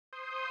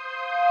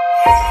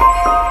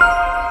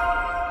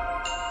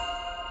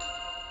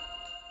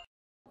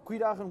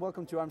Goedendag and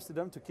welcome to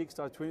Amsterdam to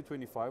Kickstart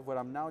 2025, where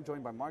I'm now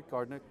joined by Marc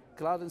Garner,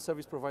 Cloud and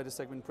Service Provider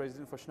Segment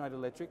President for Schneider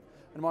Electric.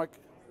 And Marc,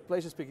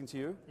 pleasure speaking to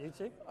you. You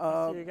too.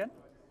 Nice to see you again.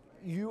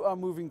 You are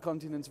moving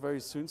continents very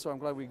soon, so I'm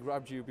glad we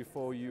grabbed you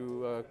before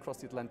you crossed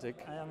the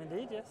Atlantic. I am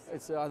indeed,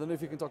 yes. I don't know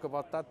if you can talk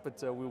about that,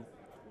 but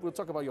we'll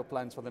talk about your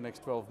plans for the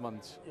next 12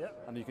 months.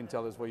 Yep. And you can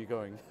tell us where you're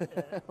going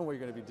and what you're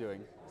going to be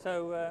doing.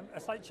 So a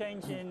slight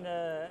change in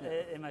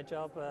my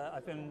job.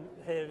 I've been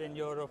here in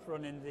Europe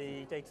running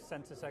the data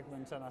center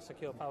segment and our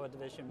secure power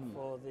division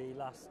for the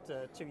last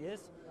 2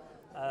 years.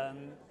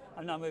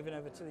 I'm now moving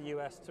over to the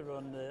US to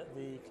run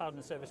the cloud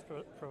and service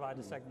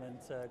provider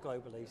segment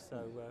globally,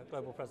 so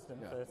global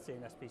president for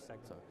CNSP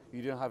segment. So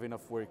you didn't have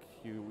enough work,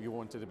 you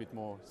wanted a bit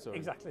more. So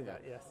exactly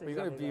that, yes. But you're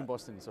going to be in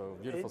Boston, so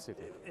beautiful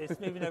city. It's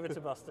moving over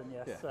to Boston,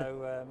 yes. Yeah.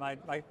 So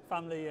my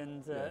family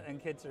and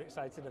kids are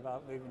excited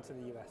about moving to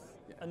the US.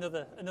 Yeah.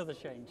 Another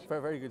change.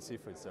 Very, very good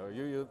seafood, so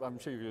I'm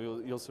sure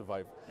you'll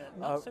survive. Yeah,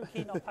 not so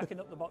keen on packing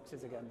up the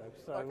boxes again though.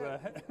 So okay.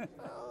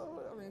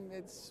 I mean,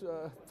 it's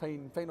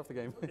pain of the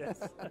game.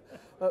 Yes.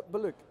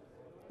 But look,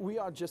 we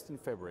are just in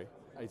February.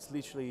 It's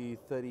literally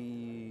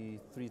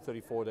 33,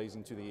 34 days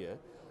into the year,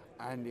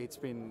 and it's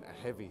been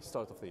a heavy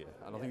start of the year.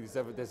 I don't think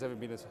there's ever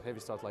been a heavy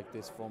start like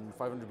this, from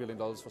 $500 billion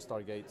for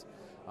Stargate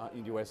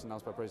in the US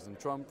announced by President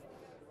Trump,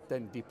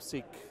 then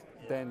DeepSeek,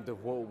 then the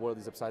whole world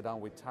is upside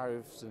down with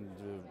tariffs and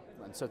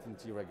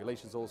uncertainty,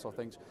 regulations, all sorts of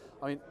things.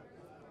 I mean,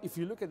 if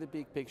you look at the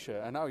big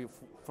picture, and now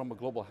from a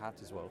global hat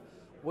as well,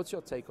 what's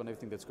your take on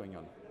everything that's going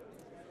on?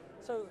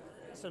 So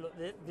look,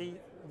 the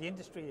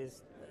industry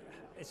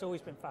it's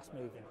always been fast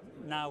moving.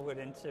 Now we're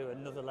into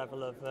another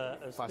level of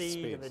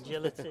speed, of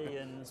agility,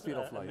 and speed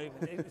of light.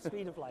 Movement.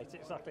 Speed of light,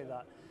 exactly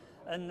that.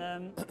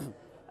 And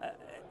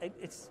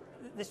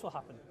this will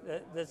happen.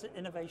 There's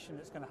innovation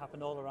that's going to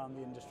happen all around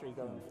the industry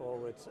going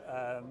forward.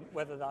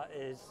 Whether that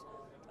is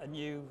a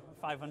new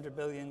 500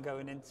 billion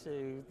going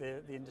into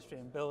the industry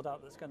and build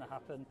out that's going to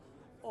happen,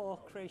 or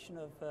creation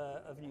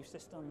of new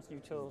systems,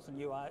 new tools, and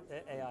new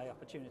AI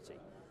opportunity.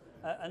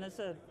 And as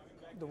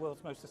the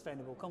world's most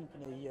sustainable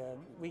company,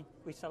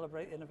 we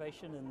celebrate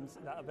innovation and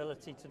that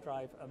ability to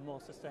drive a more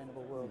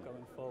sustainable world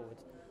going forward.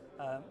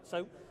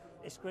 So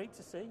it's great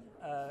to see.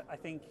 I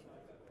think,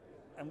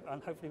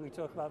 and hopefully we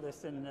talk about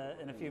this in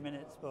a few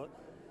minutes, but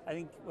I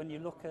think when you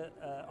look at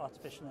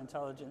artificial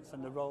intelligence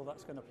and the role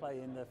that's going to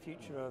play in the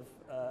future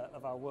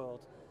of our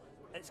world,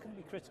 it's going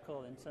to be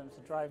critical in terms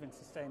of driving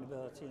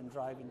sustainability and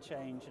driving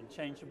change and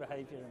change of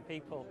behaviour in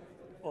people,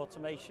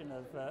 automation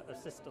of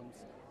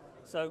systems.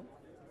 So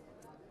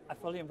I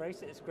fully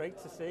embrace it. It's great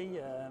to see.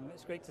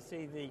 It's great to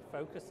see the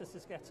focus this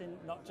is getting,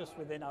 not just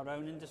within our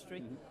own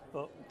industry,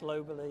 but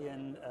globally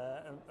and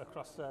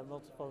across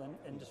multiple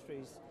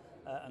industries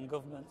and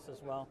governments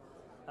as well.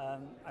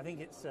 I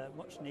think it's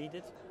much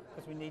needed,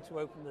 because we need to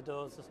open the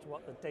doors as to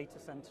what the data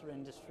center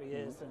industry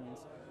is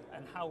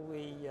and how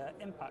we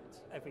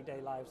impact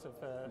everyday lives of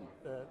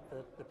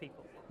the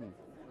people.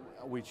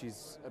 Which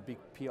is a big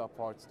PR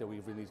part that we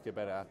really need to get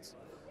better at.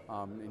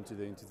 Into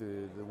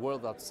the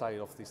world outside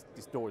of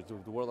this doors,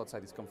 the world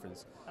outside this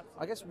conference. Absolutely.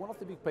 I guess one of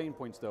the big pain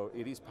points, though,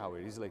 it is power,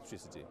 it is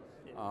electricity.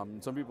 Yeah.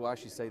 Some people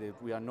actually say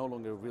that we are no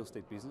longer a real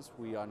estate business,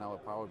 we are now a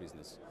power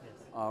business.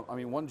 Yes. I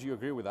mean, one, do you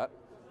agree with that?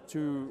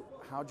 Two,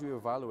 how do you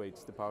evaluate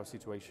the power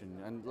situation?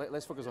 And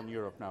let's focus on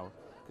Europe now,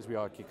 because we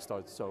are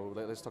Kickstart, so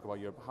let's talk about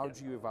Europe. How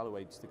do you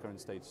evaluate the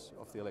current state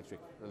of the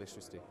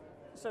electricity?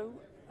 So,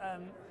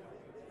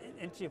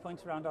 into your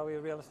point around, are we a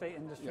real estate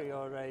industry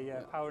or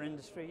a power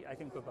industry? I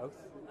think we're both.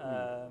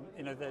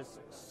 You know, there's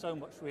so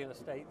much real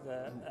estate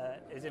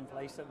that is in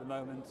place at the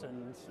moment,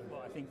 and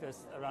I think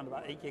there's around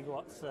about 8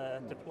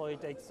 gigawatts deployed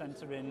data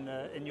center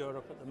in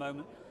Europe at the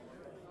moment.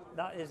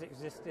 That is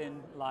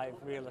existing live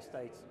real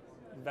estate,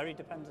 very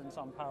dependent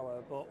on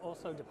power, but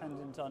also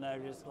dependent on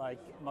areas like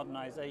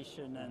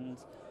modernization and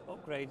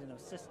upgrading of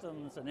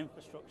systems and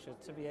infrastructure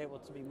to be able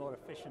to be more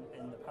efficient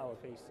in the power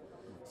piece.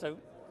 So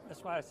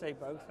that's why I say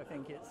both. I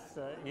think it's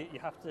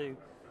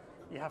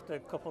you have to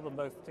couple them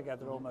both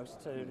together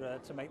almost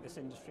to make this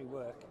industry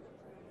work.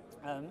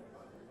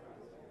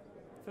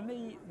 For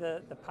me,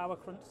 the power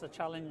crunch, the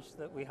challenge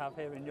that we have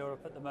here in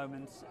Europe at the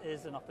moment,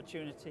 is an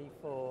opportunity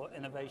for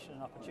innovation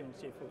and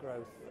opportunity for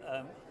growth.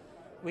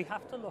 We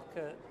have to look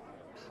at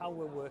how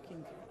we're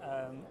working,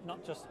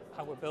 not just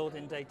how we're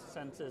building data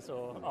centers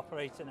or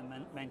operating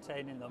and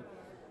maintaining them.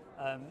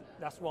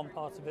 That's one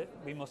part of it.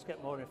 We must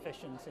get more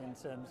efficient in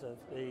terms of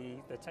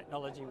the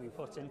technology we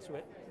put into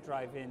it,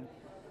 driving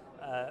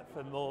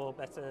for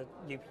better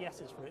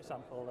UPSs, for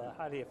example,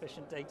 highly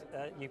efficient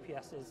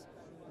UPSs,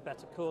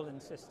 better cooling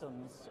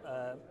systems,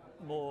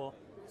 more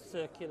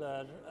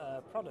circular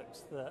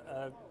products that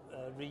are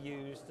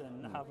reused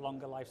and have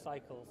longer life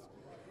cycles.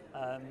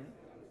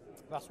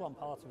 That's one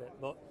part of it.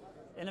 But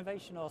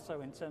innovation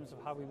also in terms of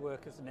how we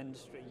work as an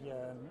industry,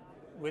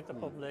 with the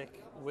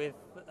public, with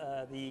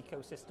the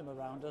ecosystem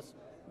around us,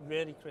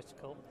 really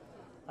critical.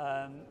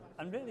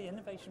 And really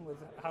innovation with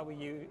how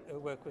we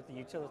work with the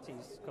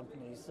utilities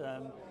companies.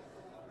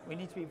 we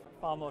need to be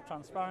far more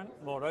transparent,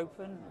 more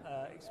open,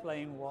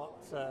 explain what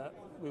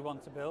we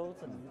want to build,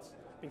 and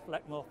be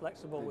more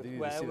flexible with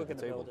where we're going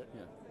to build it.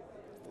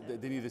 Yeah.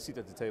 They need a seat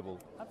at the table,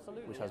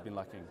 absolutely, which has been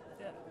lacking.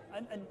 Yeah,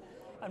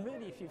 and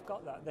really, if you've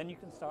got that, then you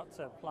can start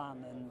to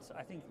plan. And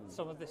I think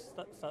some of this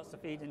starts to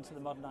feed into the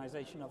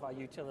modernisation of our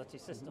utility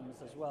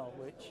systems as well,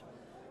 which,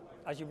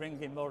 as you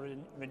bring in more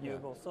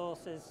renewable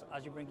sources,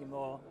 as you bring in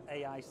more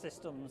AI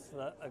systems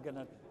that are going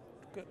to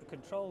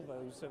control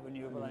those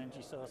renewable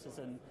energy sources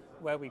and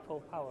where we pull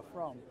power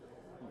from,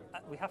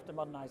 we have to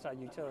modernise our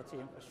utility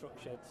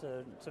infrastructure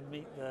to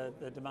meet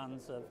the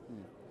demands of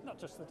not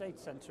just the data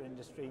centre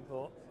industry,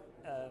 but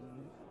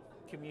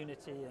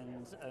community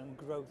and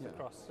growth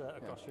across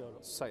Europe.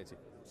 Society,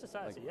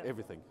 like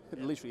everything,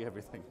 literally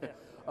everything. Yeah.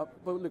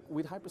 But look,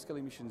 with hyperscale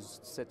emissions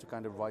set to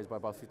kind of rise by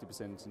about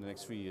 50% in the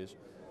next 3 years,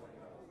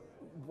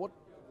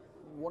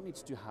 what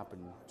needs to happen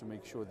to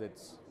make sure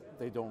that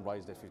they don't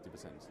rise that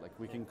 50%? Like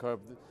we can curb,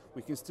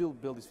 we can still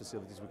build these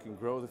facilities, we can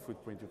grow the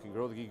footprint, we can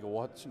grow the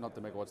gigawatts, not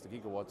the megawatts, the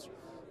gigawatts,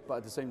 but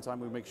at the same time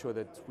we make sure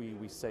that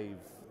we save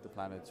the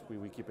planet,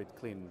 we keep it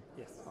clean,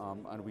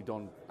 and we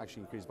don't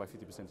actually increase by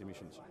 50%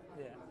 emissions.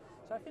 Yeah,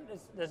 so I think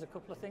there's a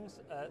couple of things.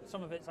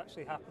 Some of it's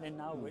actually happening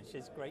now, which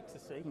is great to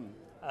see.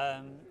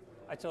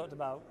 I talked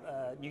about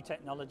new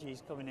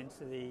technologies coming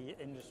into the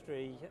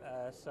industry,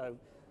 so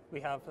we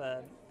have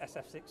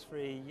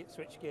SF6-free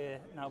switchgear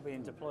now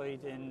being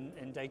deployed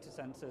in data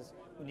centres.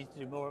 We need to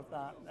do more of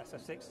that.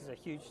 SF6 is a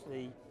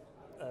hugely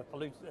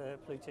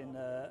polluting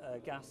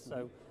gas,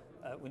 so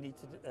we need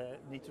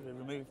to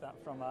remove that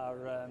from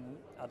our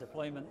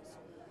deployments.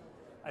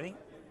 I think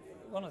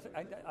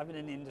I've been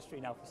in the industry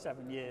now for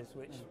 7 years,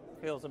 which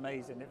feels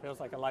amazing. It feels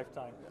like a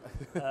lifetime.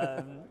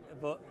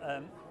 But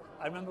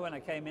I remember when I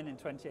came in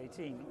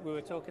 2018, we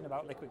were talking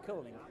about liquid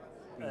cooling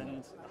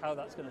and how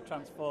that's going to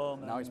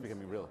transform. Now it's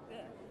becoming real. Yeah,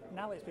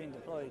 now it's being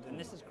deployed, and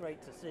this is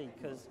great to see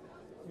because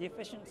the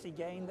efficiency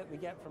gain that we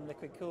get from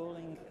liquid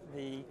cooling,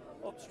 the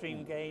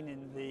upstream gain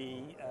in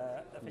the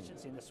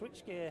efficiency in the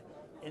switchgear,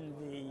 in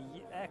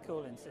the air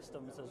cooling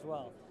systems as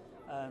well,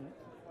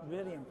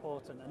 really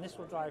important. And this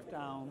will drive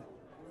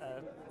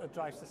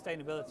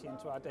sustainability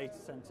into our data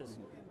centres,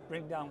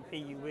 bring down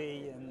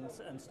PUE,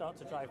 and start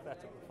to drive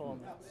better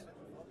performance.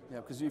 Yeah,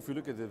 because if you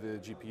look at the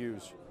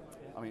GPUs,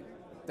 I mean,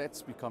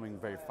 that's becoming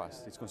very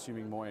fast. It's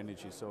consuming more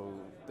energy, so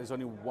there's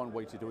only one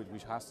way to do it,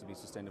 which has to be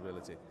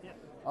sustainability. Yeah.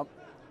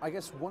 I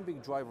guess one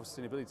big driver of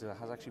sustainability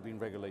has actually been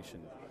regulation.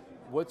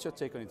 What's your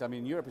take on it? I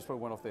mean, Europe is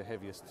probably one of the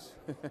heaviest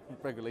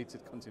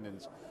regulated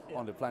continents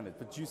on the planet,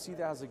 but do you see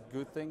that as a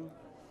good thing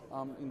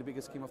in the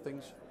bigger scheme of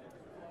things?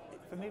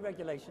 For me,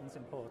 regulation is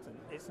important.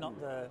 It's not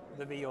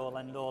the be-all,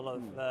 end-all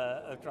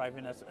of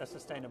driving a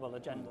sustainable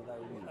agenda,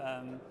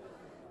 though.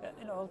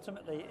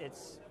 Ultimately,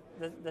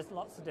 there's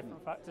lots of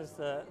different factors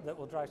that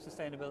will drive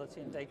sustainability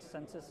in data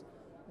centres.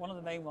 One of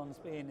the main ones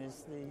being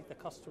is the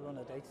cost to run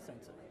a data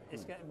centre.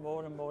 It's getting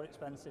more and more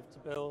expensive to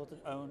build,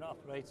 own,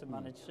 operate and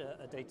manage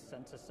a data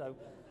centre. So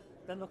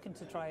they're looking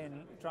to try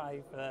and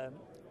drive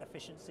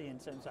efficiency in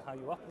terms of how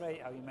you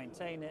operate, how you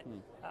maintain it,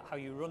 how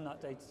you run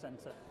that data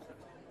centre.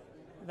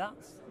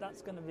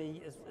 That's going to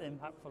be as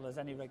impactful as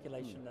any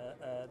regulation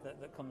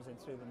that comes in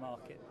through the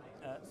market.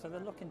 So they're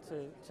looking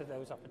to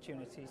those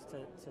opportunities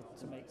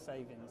to make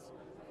savings.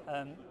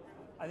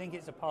 I think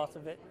it's a part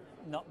of it,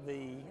 not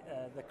the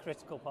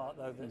critical part,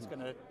 though, that's going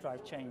to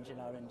drive change in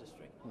our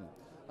industry.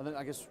 And then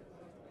I guess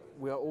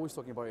we are always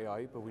talking about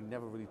AI, but we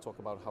never really talk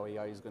about how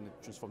AI is going to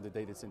transform the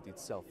data center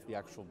itself, the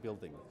actual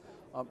building.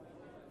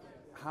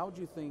 How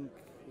do you think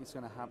it's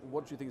going to happen?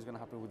 What do you think is going to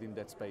happen within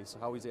that space?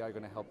 How is AI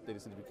going to help data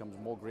center become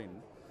more green?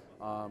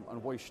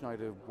 And what is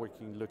Schneider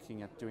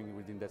looking at doing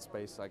within that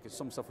space? Like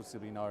some stuff will still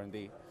be in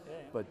R&D,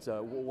 but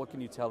what can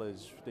you tell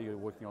us that you're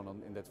working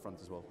on in that front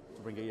as well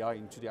to bring AI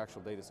into the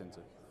actual data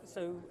center?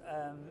 So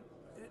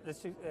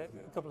there's a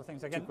couple of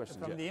things. Again,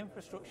 from the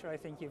infrastructure, I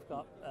think you've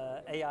got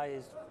AI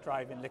is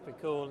driving liquid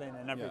cooling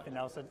and everything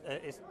else.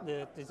 It's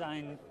the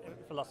design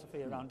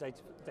philosophy around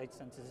data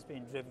centers is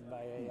being driven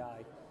by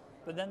AI.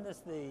 But then there's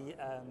the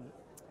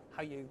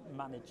how you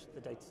manage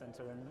the data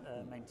center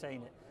and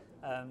maintain it.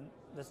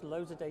 There's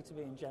loads of data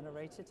being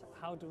generated.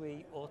 How do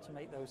we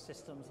automate those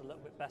systems a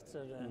little bit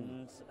better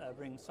and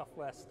bring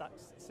software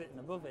stacks sitting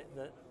above it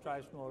that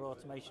drives more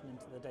automation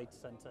into the data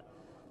center?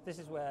 This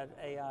is where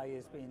AI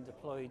is being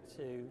deployed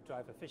to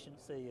drive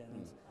efficiency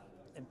and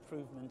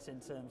improvement in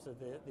terms of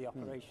the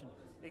operation.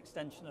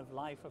 Extension of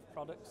life of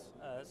products.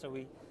 So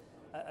we,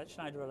 at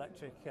Schneider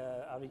Electric,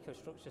 our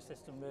EcoStruxure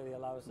system really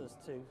allows us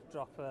to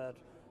drop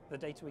the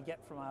data we get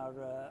from our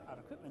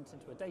equipment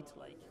into a data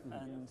lake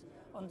and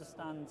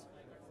understand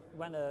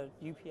when a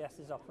UPS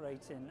is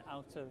operating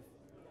out of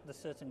the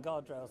certain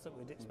guardrails that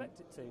we'd expect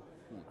it to,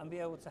 and be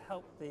able to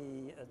help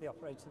the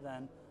operator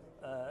then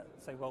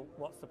say, well,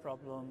 what's the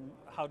problem?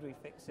 How do we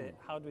fix it?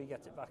 How do we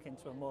get it back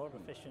into a more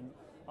efficient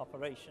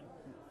operation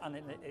and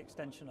an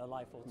extension of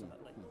life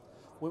ultimately?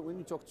 When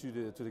you talk to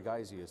the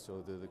guys here,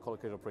 so the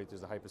collocator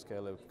operators, the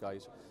hyperscaler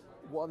guys,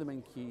 what are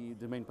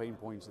the main pain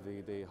points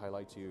they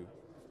highlight to you?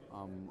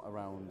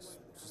 around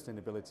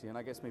sustainability and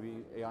I guess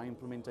maybe AI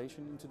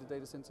implementation into the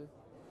data center?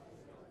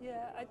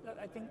 Yeah,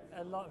 I think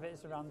a lot of it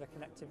is around the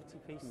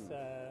connectivity piece.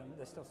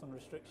 There's still some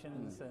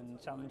restrictions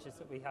and challenges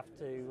that we have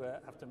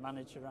to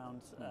manage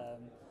around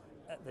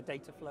the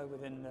data flow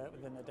within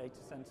the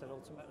data center.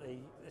 Ultimately,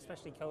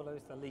 especially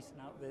colos, they're leasing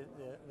out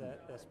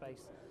their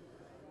space.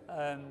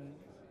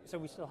 So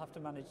we still have to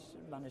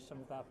manage some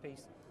of that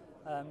piece.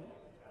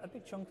 A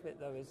big chunk of it,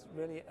 though, is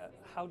really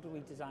how do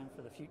we design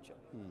for the future?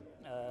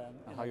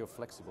 And how you're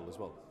flexible as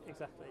well.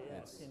 Exactly.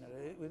 Yes. You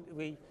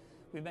know,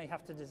 we may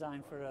have to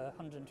design for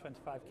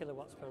 125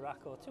 kilowatts per rack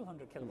or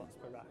 200 kilowatts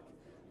per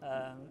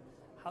rack.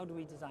 How do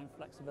we design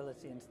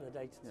flexibility into the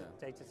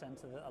data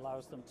center that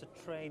allows them to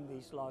train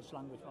these large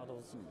language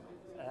models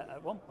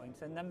at one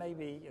point, and then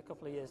maybe a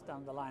couple of years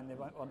down the line they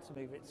might want to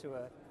move it to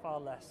a far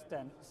less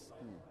dense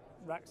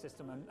rack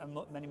system and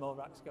many more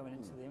racks going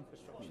into the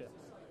infrastructure.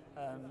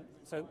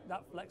 So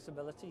that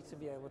flexibility to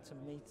be able to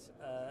meet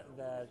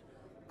their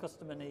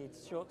customer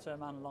needs,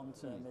 short-term and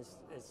long-term, is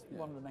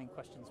one of the main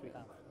questions we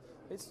have.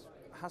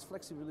 Has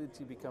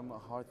flexibility become a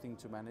hard thing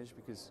to manage?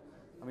 Because,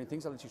 I mean,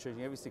 things are literally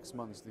changing every 6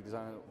 months.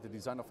 The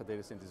design of a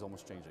data center is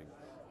almost changing.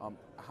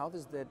 How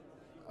does that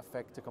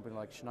affect a company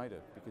like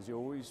Schneider? Because you're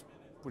always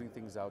putting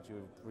things out,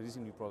 you're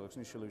releasing new products,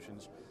 new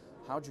solutions.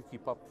 How do you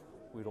keep up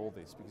with all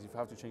this? Because if you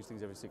have to change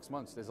things every 6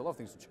 months, there's a lot of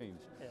things to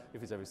change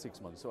if it's every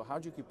 6 months. So how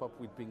do you keep up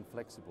with being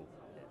flexible?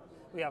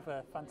 We have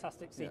a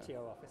fantastic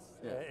CTO office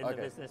in the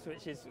business,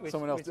 which is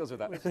someone else deals with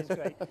that, which is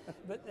great.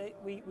 But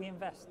we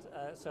invest.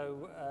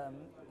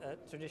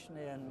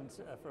 Traditionally and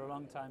for a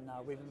long time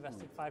now, we've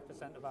invested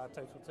 5% of our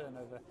total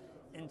turnover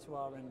into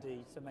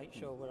R&D to make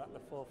sure we're at the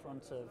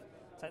forefront of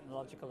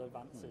technological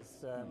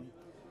advances.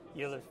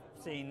 You'll have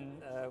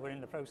seen we're in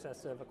the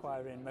process of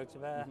acquiring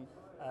Motivair.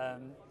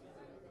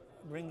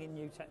 Bringing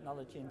new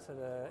technology into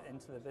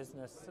the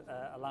business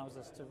allows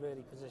us to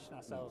really position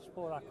ourselves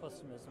for our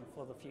customers and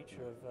for the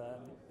future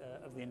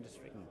of the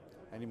industry.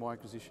 Any more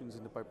acquisitions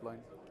in the pipeline?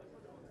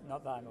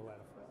 Not that I'm aware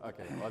of.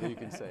 Okay, well, you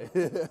can say.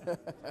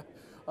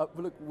 But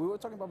look, we were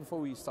talking about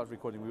before we start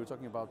recording, we were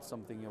talking about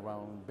something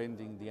around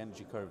bending the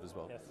energy curve as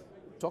well. Yes.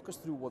 Talk us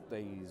through what that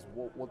is,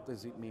 what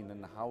does it mean,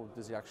 and how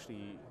does it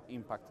actually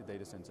impact the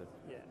data center?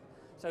 Yeah.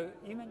 So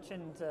you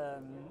mentioned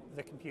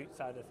the compute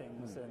side of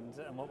things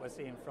and what we're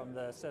seeing from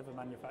the server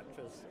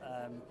manufacturers.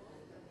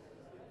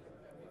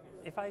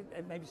 If I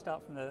maybe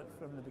start from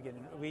the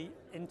beginning,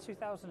 in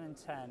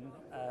 2010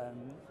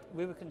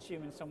 we were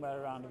consuming somewhere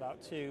around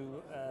about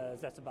 2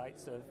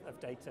 zettabytes of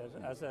data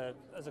as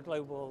a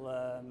global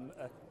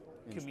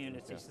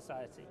community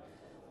society.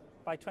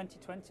 By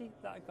 2020,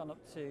 that had gone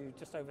up to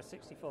just over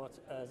 64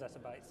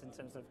 zettabytes in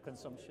terms of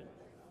consumption.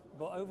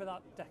 But over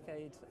that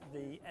decade,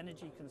 the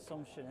energy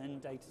consumption in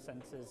data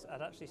centers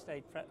had actually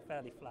stayed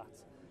fairly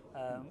flat.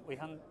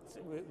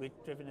 We'd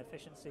driven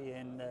efficiency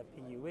in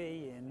PUE,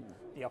 in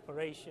the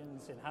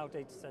operations, in how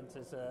data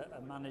centers are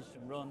managed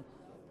and run,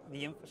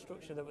 the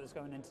infrastructure that was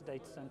going into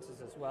data centers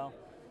as well.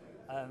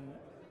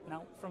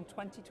 Now, from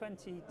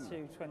 2020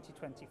 to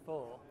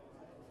 2024,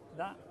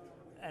 that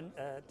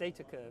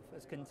data curve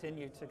has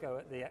continued to go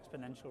at the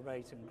exponential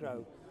rate and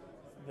grow.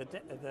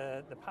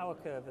 The power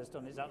curve has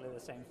done exactly the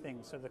same thing.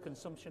 So the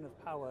consumption of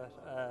power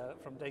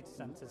from data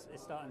centers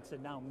is starting to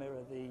now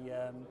mirror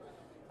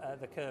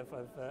the curve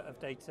of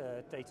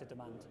data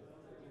demand.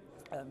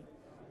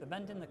 The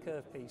bending the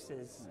curve piece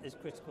is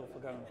critical for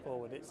going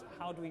forward. It's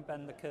how do we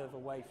bend the curve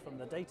away from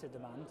the data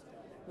demand,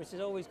 which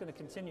is always going to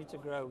continue to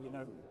grow. You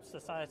know,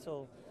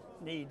 societal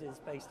need is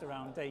based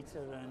around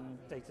data and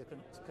data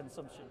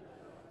consumption.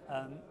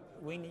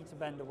 We need to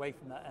bend away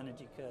from that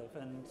energy curve,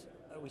 and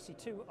we see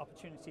 2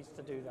 opportunities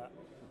to do that.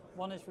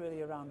 One is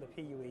really around the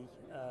PUE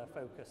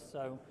focus.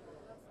 So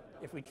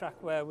if we track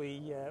where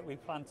we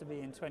plan to be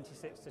in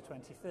 26 to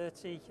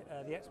 2030,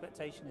 the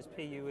expectation is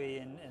PUE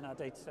in our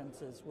data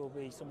centers will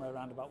be somewhere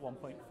around about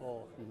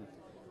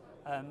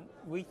 1.4.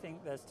 We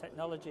think there's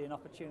technology and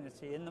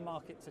opportunity in the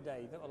market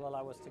today that will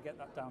allow us to get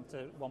that down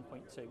to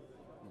 1.2.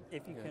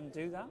 If you can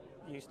do that,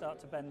 you start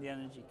to bend the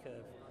energy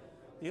curve.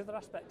 The other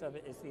aspect of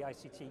it is the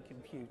ICT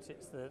compute,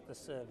 it's the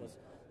servers.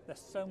 They're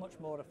so much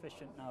more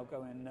efficient now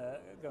going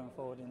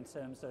forward in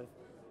terms of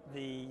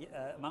the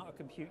amount of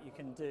compute you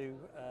can do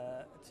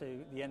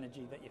to the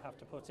energy that you have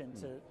to put in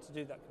to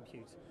do that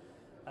compute.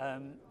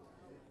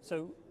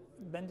 So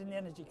bending the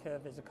energy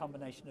curve is a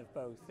combination of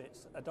both.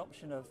 It's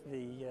adoption of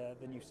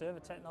the new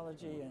server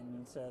technology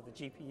and the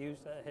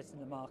GPUs that are hitting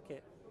the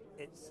market.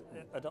 It's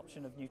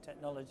adoption of new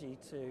technology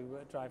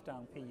to drive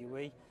down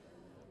PUE.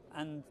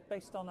 And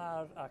based on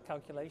our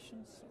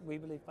calculations, we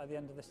believe by the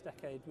end of this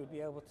decade we'll be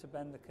able to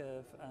bend the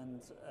curve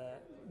and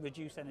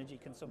reduce energy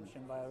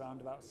consumption by around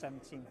about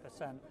 17%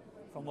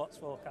 from what's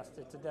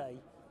forecasted today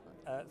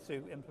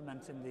through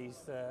implementing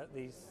these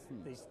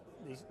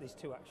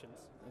 2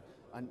 actions.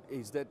 And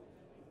is that,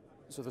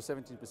 so the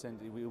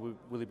 17%,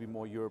 will it be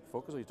more Europe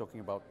focused, or are you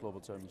talking about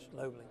global terms?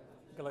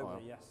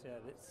 Globally, yes.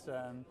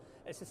 Yeah,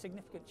 it's a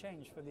significant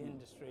change for the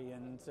industry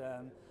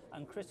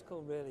and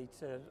critical really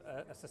to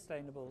a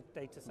sustainable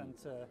data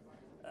center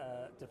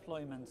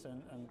deployment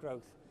and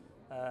growth.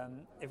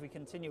 If we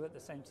continue at the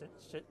same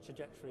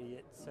trajectory,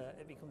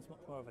 it becomes much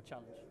more of a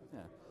challenge. Yeah,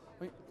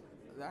 I mean,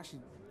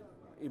 actually,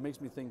 it makes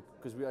me think,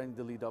 because we are in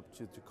the lead up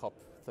to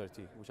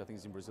COP'30, which I think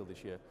is in Brazil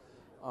this year.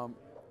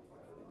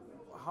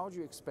 How do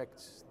you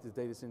expect the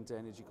data center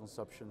energy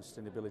consumption,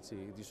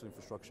 sustainability, digital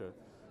infrastructure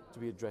to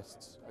be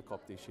addressed at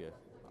COP this year?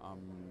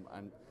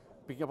 And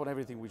picking up on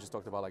everything we just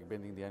talked about, like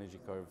bending the energy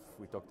curve,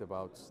 we talked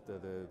about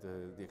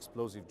the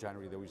explosive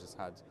January that we just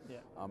had. Yeah.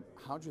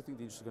 How do you think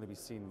the industry is going to be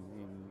seen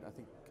in, I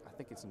think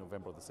it's in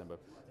November or December,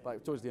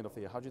 but towards the end of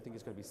the year, how do you think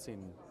it's going to be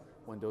seen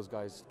when those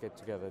guys get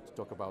together to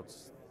talk about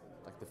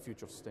like the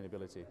future of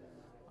sustainability?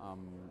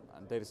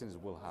 And data centers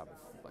will have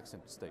like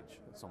center stage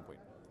at some point.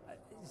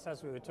 Just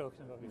as we were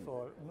talking about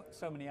before,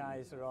 so many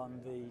eyes are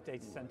on the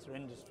data center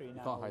industry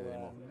now. You can't hide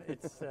anymore.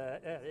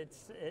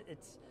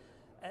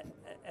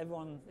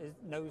 Everyone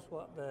knows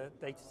what the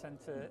data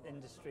center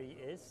industry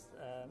is.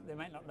 They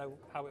might not know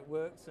how it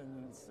works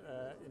and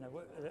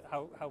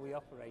how we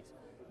operate,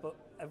 but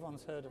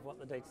everyone's heard of what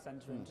the data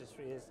center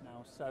industry is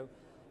now. So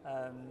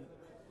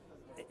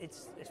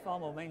it's far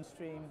more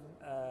mainstream.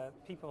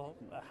 People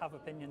have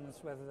opinions,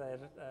 whether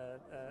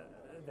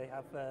they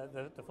have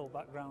the full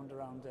background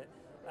around it,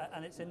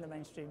 and it's in the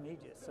mainstream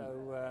media. So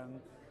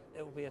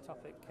it will be a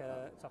topic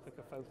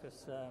of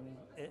focus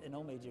in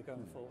all media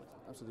going forward.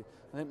 Absolutely.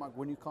 And then, Marc,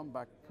 when you come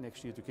back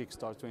next year to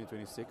Kickstart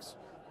 2026,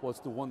 what's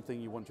the one thing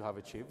you want to have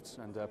achieved?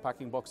 And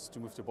packing boxes to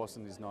move to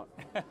Boston is not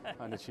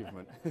an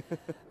achievement.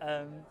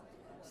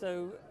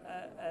 So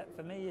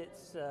for me,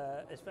 it's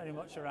very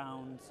much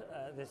around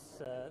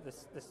this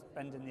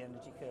bend in the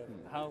energy curve.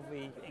 How have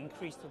we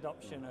increased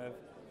adoption of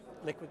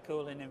liquid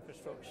cooling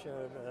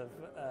infrastructure,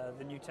 of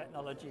the new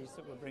technologies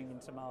that we're bringing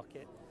to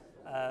market,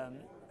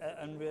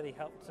 and really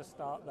help to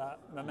start that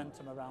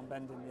momentum around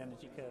bending the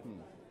energy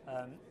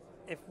curve.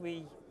 If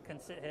we can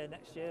sit here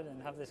next year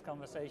and have this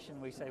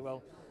conversation, we say,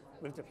 well,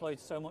 we've deployed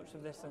so much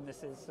of this, and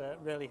this is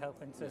really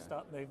helping to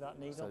start move that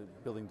needle. So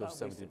building those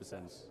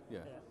 70%. Yeah.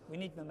 We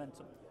need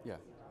momentum. Yeah.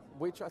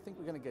 Which I think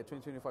we're going to get.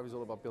 2025 is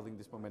all about building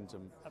this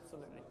momentum.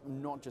 Absolutely.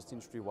 Not just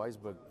industry-wise,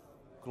 but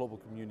global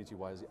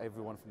community-wise,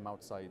 everyone from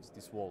outside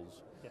these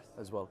walls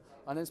as well.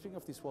 And then speaking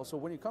of these walls, so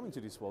when you come into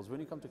these walls, when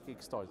you come to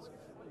Kickstart,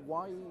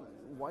 why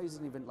is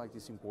an event like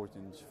this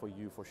important for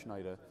you, for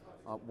Schneider?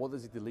 What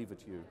does it deliver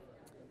to you?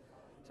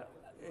 So,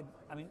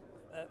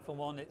 for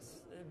one,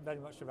 it's very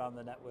much around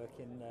the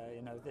networking.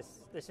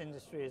 This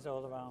industry is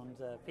all around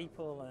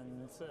people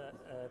and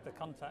the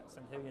contacts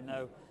and who you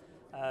know.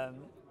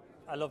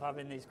 I love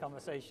having these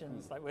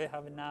conversations like we're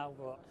having now,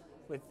 but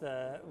with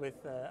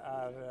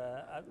our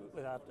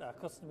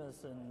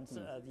customers and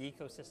the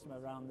ecosystem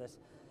around this.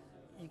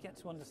 You get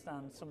to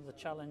understand some of the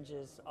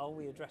challenges. Are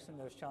we addressing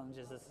those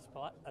challenges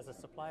as a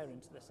supplier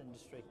into this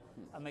industry,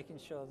 and making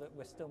sure that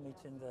we're still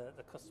meeting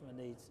the customer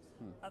needs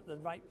at the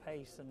right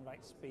pace and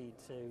right speed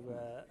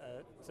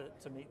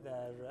to meet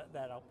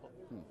their output.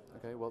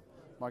 Okay, well,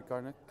 Marc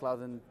Garner,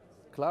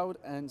 Cloud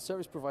and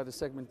Service Provider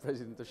Segment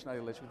President of Schneider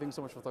Electric. Thanks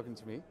so much for talking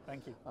to me.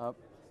 Thank you.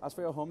 As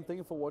for your home, thank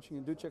you for watching,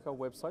 and do check our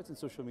websites and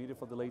social media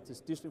for the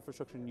latest digital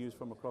infrastructure news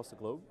from across the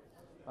globe.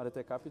 At the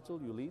Tech Capital,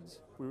 you lead,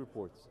 we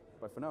report.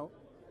 Bye for now.